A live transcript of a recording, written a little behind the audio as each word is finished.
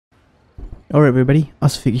Alright everybody,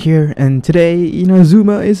 Asufiku here, and today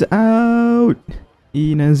Inazuma is out!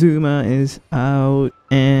 Inazuma is out,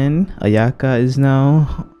 and Ayaka is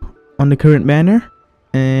now on the current banner,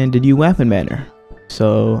 and the new weapon banner.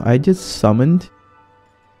 So I just summoned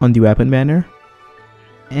on the weapon banner,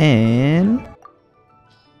 and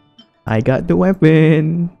I got the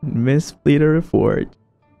weapon! Miss Splitter Forge.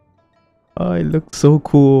 Oh, it looks so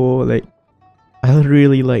cool. Like, I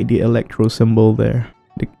really like the electro symbol there.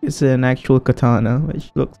 It's an actual katana,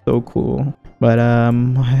 which looks so cool. But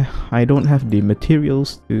I don't have the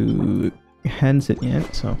materials to enhance it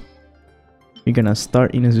yet, so we're gonna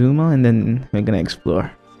start Inazuma and then we're gonna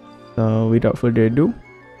explore. So without further ado,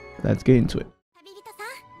 let's get into it.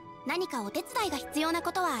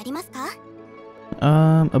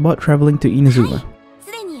 About traveling to Inazuma.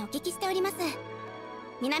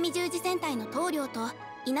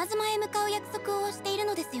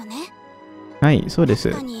 Hi, so this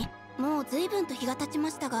is.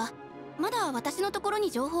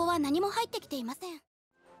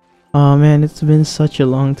 Oh man, it's been such a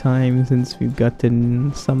long time since we've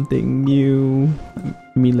gotten something new.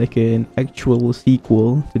 I mean, like an actual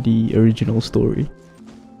sequel to the original story.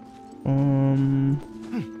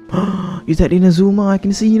 Is that Inazuma? I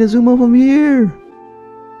can see Inazuma from here.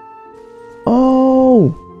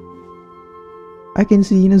 Oh, I can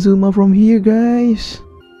see Inazuma from here, guys.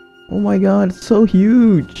 Oh my god, it's so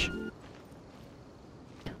huge.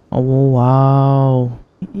 Oh wow,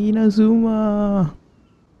 Inazuma.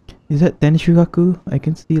 Is that Tenshugaku? I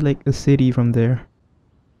can see like a city from there.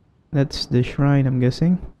 That's the shrine, I'm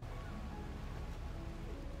guessing.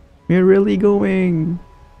 We're really going.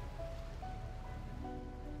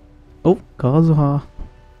 Oh, Kazuha.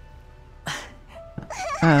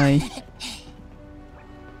 Hi.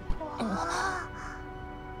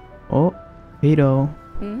 Oh, RITOU.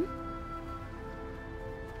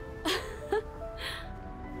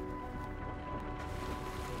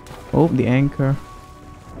 Oh, the anchor.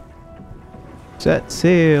 Set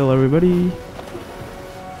sail, everybody.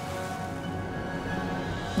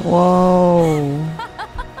 Whoa.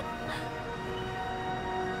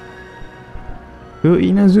 To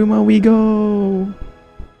Inazuma we go.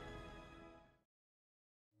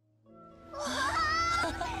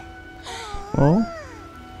 Oh.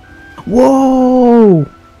 Whoa.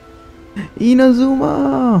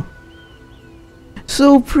 Inazuma.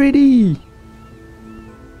 So pretty.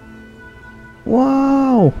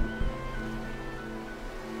 Wow!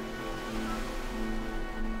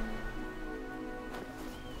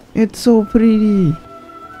 It's so pretty!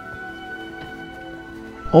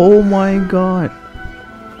 Oh my god!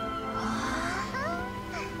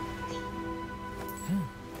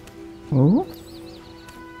 Oh?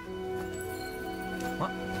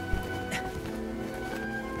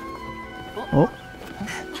 Oh?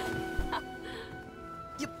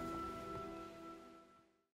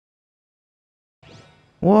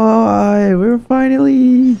 Why? We're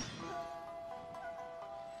finally...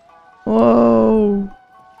 Whoa!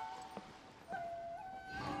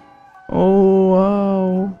 Oh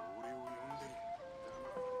wow!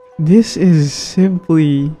 This is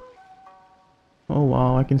simply... Oh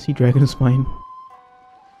wow, I can see Dragon's Spine.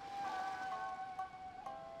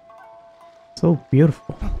 So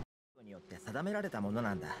beautiful.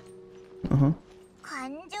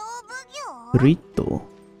 RITOU.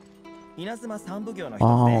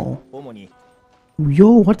 Wow. Yo,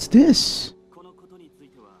 what's this?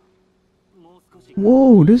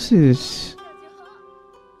 Whoa, this is...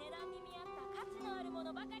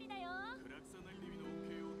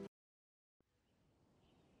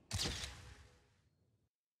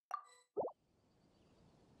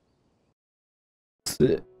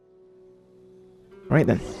 Right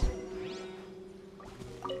then.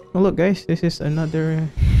 Oh look guys, this is another...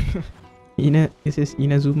 This is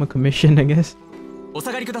Inazuma commission, I guess. Oh.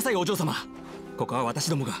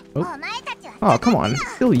 Oh, come on.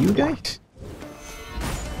 Still you guys?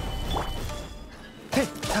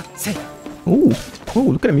 Oh, oh,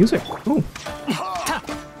 look at the music. Oh.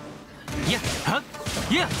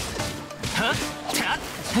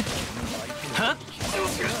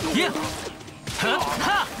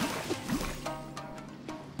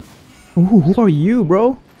 Ooh, who are you,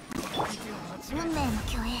 bro?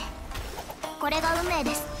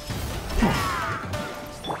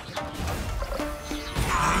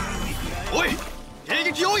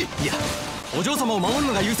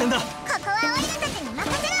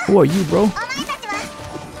 Who are you, bro?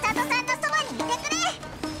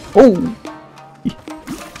 Oh!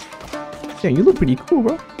 Damn, you look pretty cool,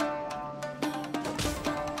 bro.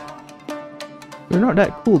 You're not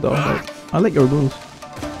that cool though, but I like your moves.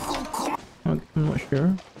 I'm not sure.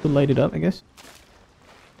 Sure, to light it up, I guess.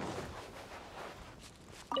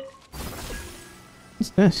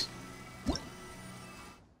 What's this?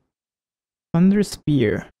 Thunder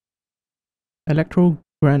Spear.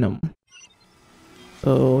 Electrogranum.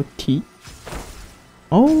 So, T.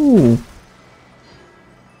 Oh!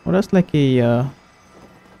 Oh, that's like a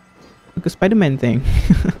Spider-Man thing.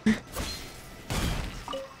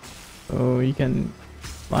 So you can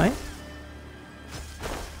fly?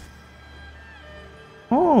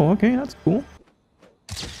 Oh, okay, that's cool.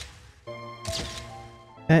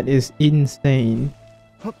 That is insane.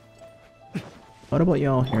 What about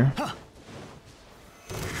y'all here?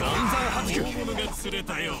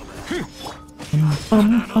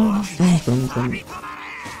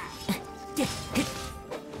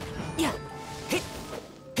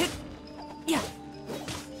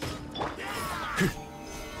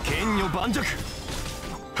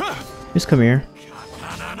 Just come here.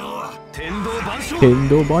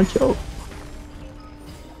 Tendo Bancho.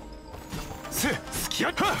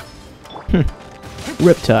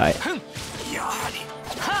 Riptide.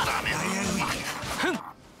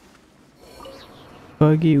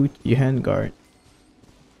 Buggy Uchi Handguard.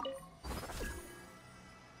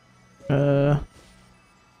 Oh,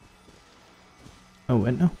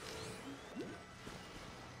 what now?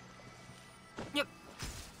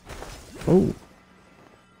 Oh.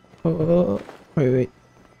 Oh. Wait.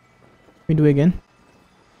 Let me do it again.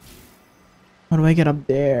 How do I get up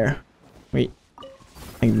there? Wait.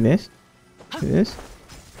 Like this?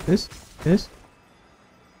 This?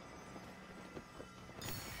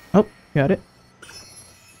 Oh, got it.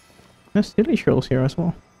 There's silly shells here as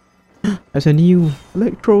well. There's a new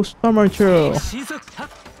Electro Summer Shell.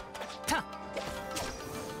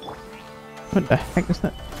 What the heck is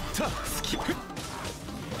that?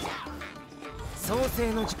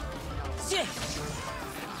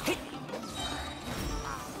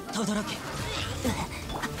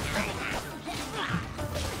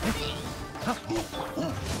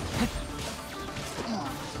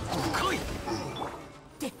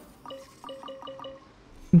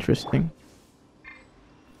 Interesting.